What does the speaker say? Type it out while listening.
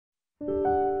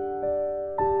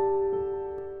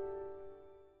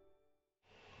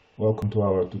Welcome to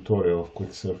our tutorial of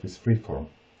QUICKSURFACE FreeForm.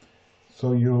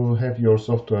 So you have your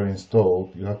software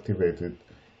installed, you activate it,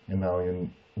 and now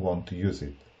you want to use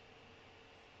it.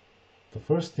 The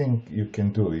first thing you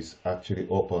can do is actually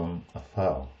open a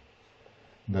file.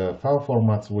 The file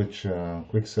formats which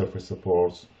QUICKSURFACE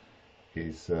supports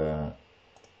is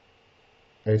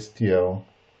STL,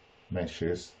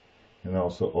 meshes, and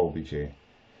also OBJ.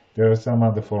 There are some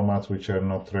other formats which are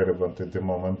not relevant at the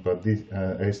moment, but these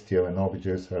STL and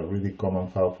OBJs are really common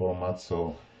file formats,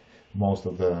 so most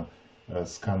of the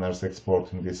scanners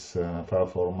export in this file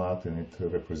format, and it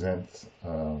represents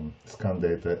scan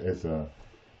data as a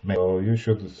mesh. So you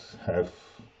should have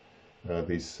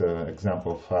this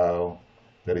example file.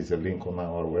 There is a link on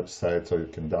our website, so you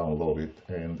can download it,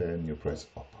 and then you press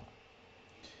open.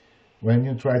 When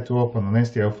you try to open an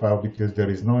STL file, because there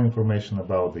is no information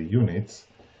about the units,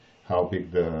 how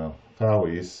big the file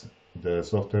is, the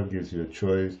software gives you a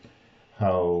choice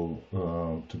how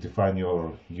to define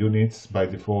your units. By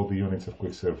default, the units of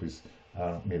QUICKSURFACE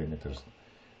are millimeters.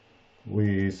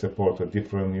 We support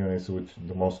different units, which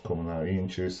the most common are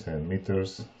inches and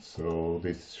meters, so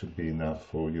this should be enough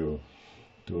for you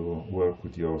to work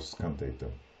with your scan data.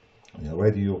 When you're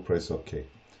ready, you press OK.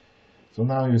 So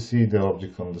now you see the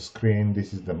object on the screen.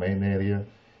 This is the main area,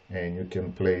 and you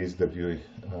can place the view,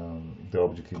 the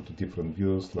object into different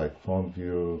views like front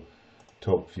view,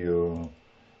 top view,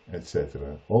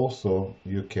 etc. Also,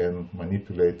 you can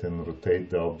manipulate and rotate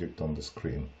the object on the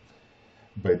screen.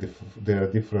 There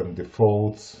are different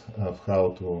defaults of how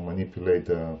to manipulate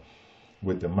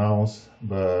with the mouse,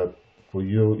 but for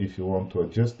you, if you want to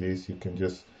adjust this, you can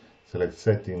just select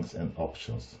settings and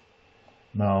options.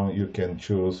 Now you can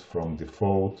choose from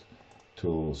default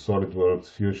to SolidWorks,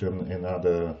 Fusion, and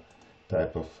other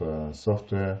type of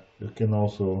software. You can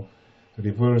also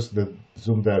reverse the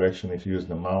zoom direction if you use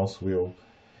the mouse wheel,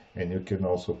 and you can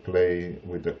also play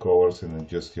with the colors and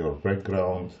adjust your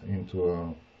background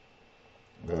into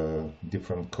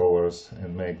different colors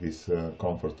and make this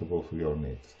comfortable for your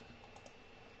needs.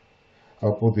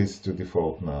 I'll put this to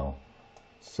default now.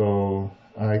 So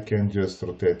I can just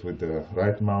rotate with the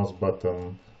right mouse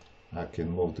button. I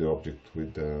can move the object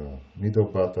with the middle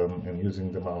button, and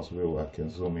using the mouse wheel I can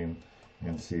zoom in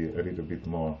and see a little bit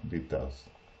more details.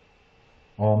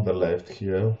 On the left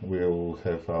here we'll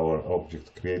have our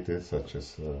object created, such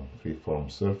as freeform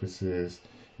surfaces.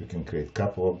 You can create a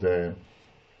couple of them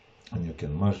and you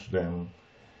can merge them,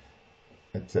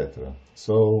 etc.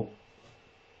 So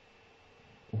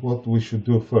what we should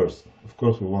do first, of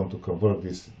course, we want to convert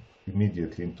this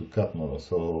immediately into CAD model.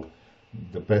 So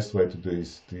the best way to do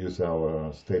is to use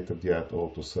our state-of-the-art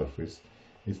auto surface.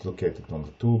 It's located on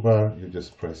the toolbar. You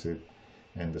just press it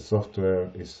and the software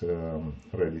is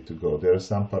ready to go. There are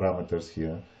some parameters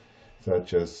here,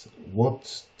 such as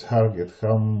what target,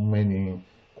 how many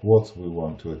quads we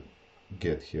want to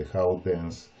get here, how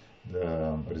dense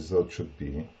the result should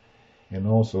be, and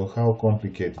also how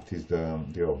complicated is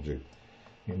the object.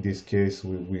 In this case,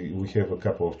 we have a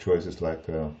couple of choices, like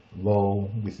low.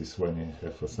 This is when you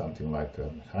have something like a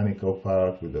mechanical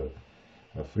part with a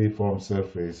freeform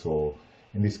surface, or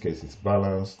in this case it's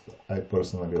balanced. I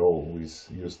personally always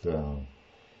use the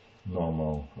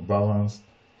normal balanced.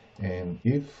 And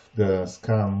if the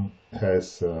scan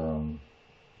has some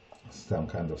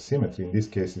kind of symmetry, in this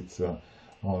case it's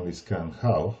only scan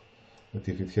half, but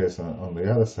if it has on the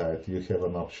other side, you have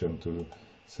an option to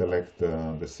select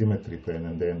the symmetry plane,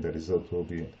 and then the result will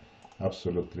be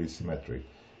absolutely symmetric.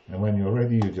 And when you're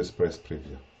ready, you just press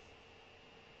preview.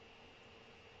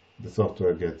 The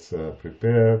software gets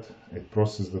prepared, it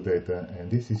processes the data,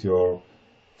 and this is your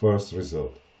first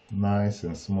result. Nice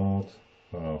and smooth,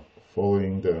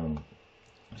 following the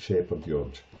shape of the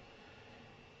object.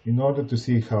 In order to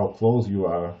see how close you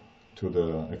are to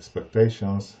the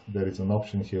expectations, there is an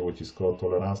option here which is called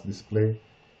tolerance display.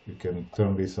 You can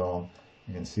turn this on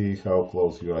and see how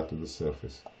close you are to the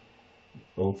surface.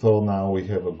 Although now we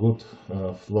have a good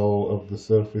flow of the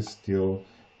surface, still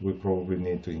we probably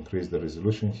need to increase the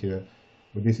resolution here,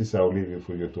 but this is I'll leave you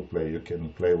for you to play. You can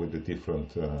play with the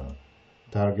different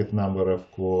target number of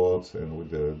quads and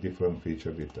with the different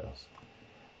feature details.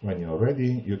 When you're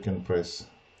ready, you can press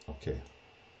OK.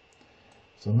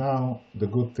 So now the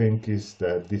good thing is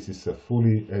that this is a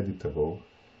fully editable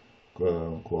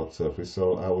quad surface,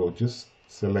 so I will just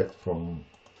select from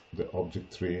the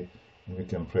object tree, and you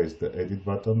can press the edit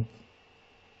button,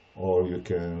 or you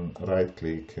can right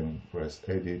click and press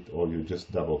edit, or you just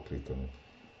double click on it.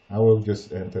 I will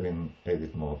just enter in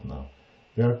edit mode now.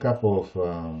 There are a couple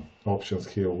of options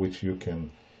here which you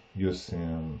can use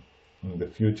in the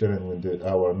future, and with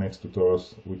our next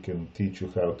tutorials we can teach you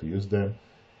how to use them.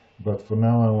 But for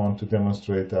now I want to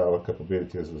demonstrate our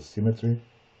capability as a symmetry.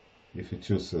 If you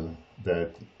choose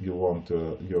that you want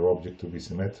your object to be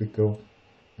symmetrical,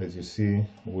 as you see,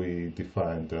 we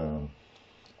defined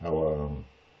our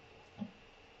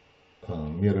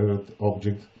mirrored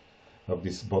object of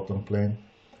this bottom plane,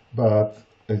 but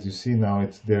as you see now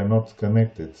they're not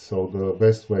connected. So the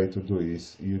best way to do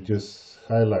is you just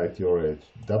highlight your edge,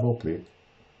 double click,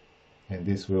 and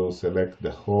this will select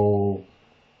the whole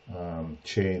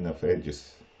chain of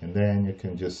edges, and then you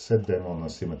can just set them on a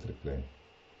symmetry plane.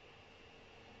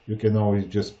 You can always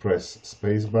just press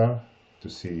spacebar to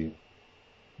see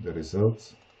the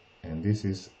results, and this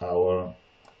is our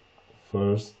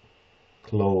first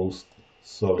closed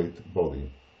solid body.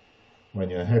 When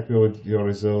you're happy with your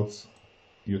results,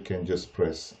 you can just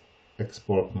press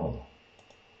export model.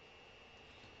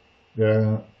 There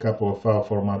are a couple of file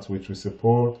formats which we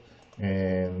support,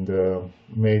 and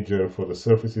major for the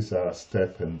surfaces are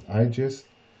step and IGES,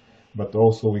 but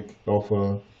also we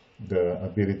offer the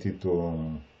ability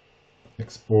to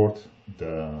export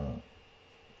the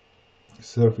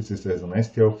surfaces as an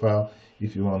STL file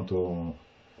if you want to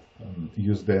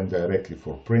use them directly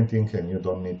for printing and you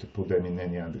don't need to put them in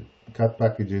any other CAD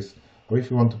packages, or if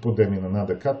you want to put them in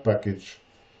another CAD package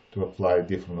to apply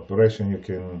different operation, you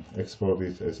can export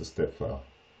it as a step file.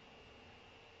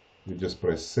 You just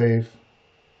press save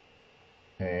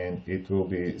and it will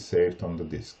be saved on the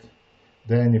disk.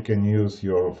 Then you can use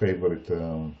your favorite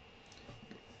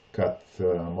CAD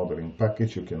modeling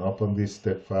package. You can open these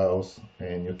step files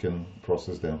and you can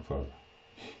process them further.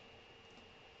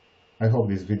 I hope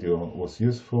this video was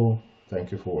useful.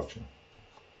 Thank you for watching.